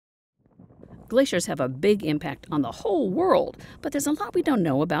Glaciers have a big impact on the whole world, but there's a lot we don't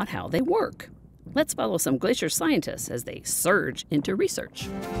know about how they work. Let's follow some glacier scientists as they surge into research.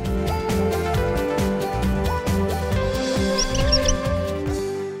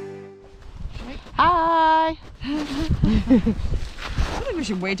 Hi! I think we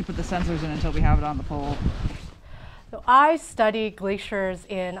should wait to put the sensors in until we have it on the pole. So I study glaciers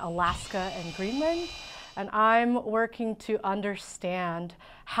in Alaska and Greenland, and I'm working to understand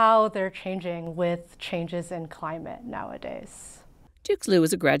how they're changing with changes in climate nowadays. Jukes Liu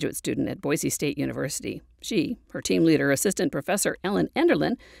is a graduate student at Boise State University. She, her team leader, Assistant Professor Ellen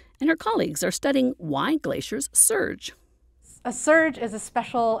Enderlin, and her colleagues are studying why glaciers surge. A surge is a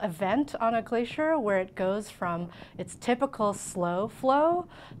special event on a glacier where it goes from its typical slow flow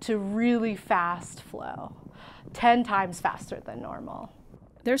to really fast flow, 10 times faster than normal.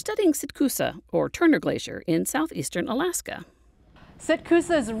 They're studying Sitkusa, or Turner Glacier, in southeastern Alaska.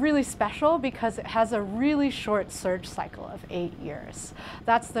 Sitkusa is really special because it has a really short surge cycle of 8 years.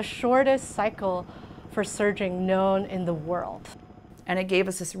 That's the shortest cycle for surging known in the world. And it gave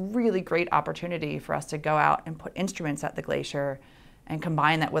us this really great opportunity for us to go out and put instruments at the glacier and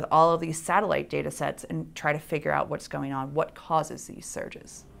combine that with all of these satellite data sets and try to figure out what's going on, what causes these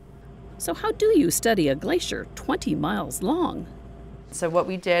surges. So how do you study a glacier 20 miles long? So what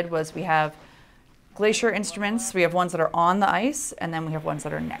we did was we have glacier instruments. We have ones that are on the ice, and then we have ones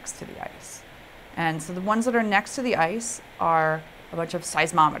that are next to the ice. And so the ones that are next to the ice are a bunch of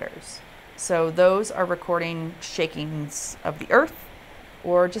seismometers. So those are recording shakings of the earth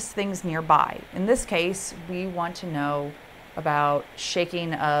or just things nearby. In this case, we want to know about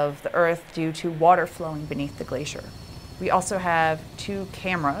shaking of the earth due to water flowing beneath the glacier. We also have 2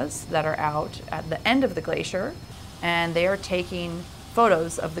 cameras that are out at the end of the glacier, and they are taking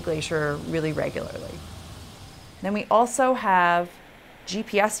photos of the glacier really regularly. Then we also have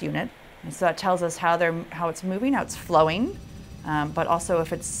GPS unit, and so that tells us how it's moving, how it's flowing, but also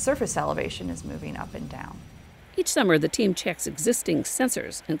if its surface elevation is moving up and down. Each summer, the team checks existing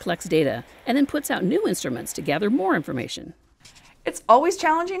sensors and collects data, and then puts out new instruments to gather more information. It's always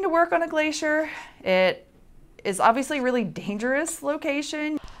challenging to work on a glacier. It is obviously a really dangerous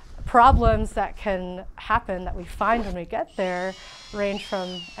location. Problems that can happen that we find when we get there range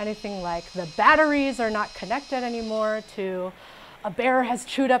from anything like the batteries are not connected anymore to a bear has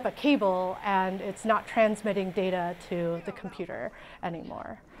chewed up a cable and it's not transmitting data to the computer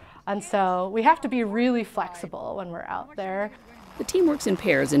anymore. And so we have to be really flexible when we're out there. The team works in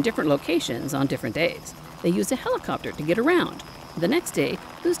pairs in different locations on different days. They use a helicopter to get around. The next day,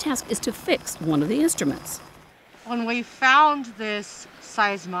 whose task is to fix one of the instruments. When we found this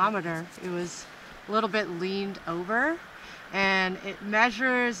seismometer, it was a little bit leaned over, and it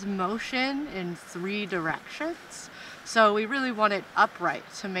measures motion in 3 directions. So we really want it upright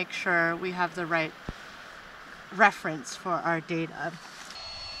to make sure we have the right reference for our data.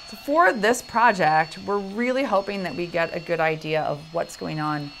 So for this project, we're really hoping that we get a good idea of what's going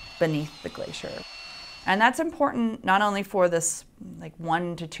on beneath the glacier. And that's important not only for this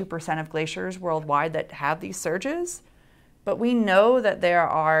 1 to 2% of glaciers worldwide that have these surges, but we know that there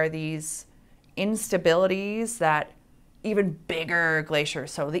are these instabilities that even bigger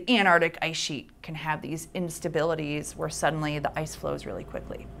glaciers, so the Antarctic ice sheet can have these instabilities where suddenly the ice flows really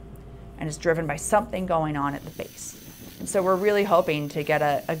quickly and is driven by something going on at the base. And so we're really hoping to get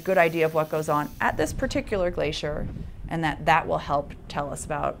a good idea of what goes on at this particular glacier, and that will help tell us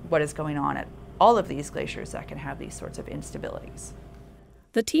about what is going on at all of these glaciers that can have these sorts of instabilities.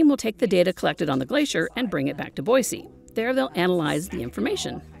 The team will take the data collected on the glacier and bring it back to Boise. There they'll analyze the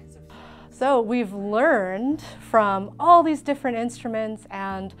information. So we've learned from all these different instruments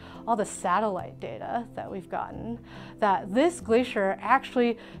and all the satellite data that we've gotten that this glacier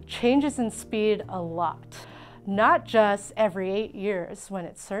actually changes in speed a lot. Not just every 8 years when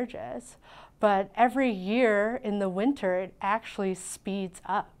it surges, but every year in the winter it actually speeds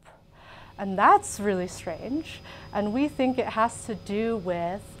up. And that's really strange. And we think it has to do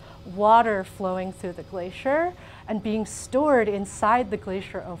with water flowing through the glacier and being stored inside the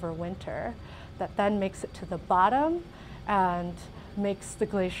glacier over winter. That then makes it to the bottom and makes the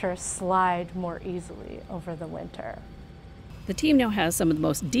glacier slide more easily over the winter. The team now has some of the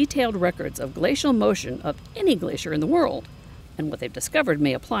most detailed records of glacial motion of any glacier in the world. And what they've discovered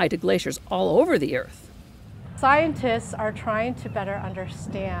may apply to glaciers all over the Earth. Scientists are trying to better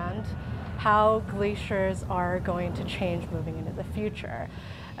understand how glaciers are going to change moving into the future.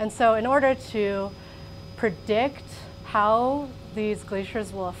 And so in order to predict how these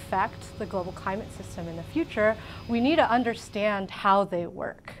glaciers will affect the global climate system in the future, we need to understand how they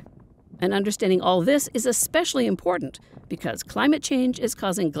work. And understanding all this is especially important because climate change is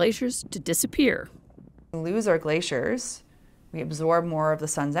causing glaciers to disappear. We lose our glaciers, we absorb more of the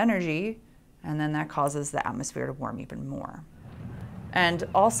sun's energy, and then that causes the atmosphere to warm even more. And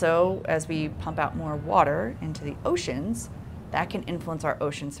also, as we pump out more water into the oceans, that can influence our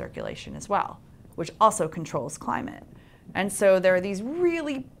ocean circulation as well, which also controls climate. And so there are these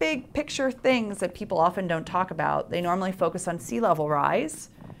really big picture things that people often don't talk about. They normally focus on sea level rise,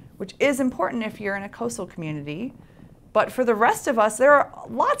 which is important if you're in a coastal community. But for the rest of us, there are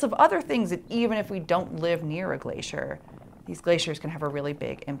lots of other things that even if we don't live near a glacier, these glaciers can have a really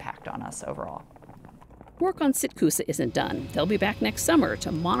big impact on us overall. Work on Sitkusa isn't done. They'll be back next summer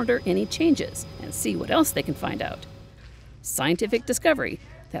to monitor any changes and see what else they can find out. Scientific discovery.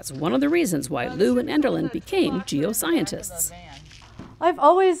 That's one of the reasons why Lou and Enderlin became geoscientists. I've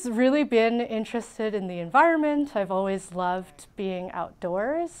always really been interested in the environment. I've always loved being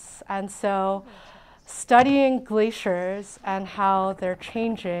outdoors. And so studying glaciers and how they're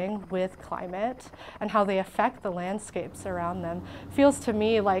changing with climate and how they affect the landscapes around them feels to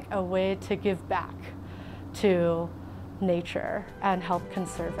me like a way to give back to nature and help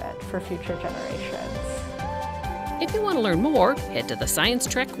conserve it for future generations. If you want to learn more, head to the Science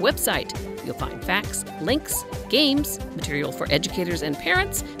Trek website. You'll find facts, links, games, material for educators and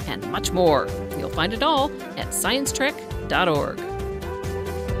parents, and much more. You'll find it all at sciencetrek.org.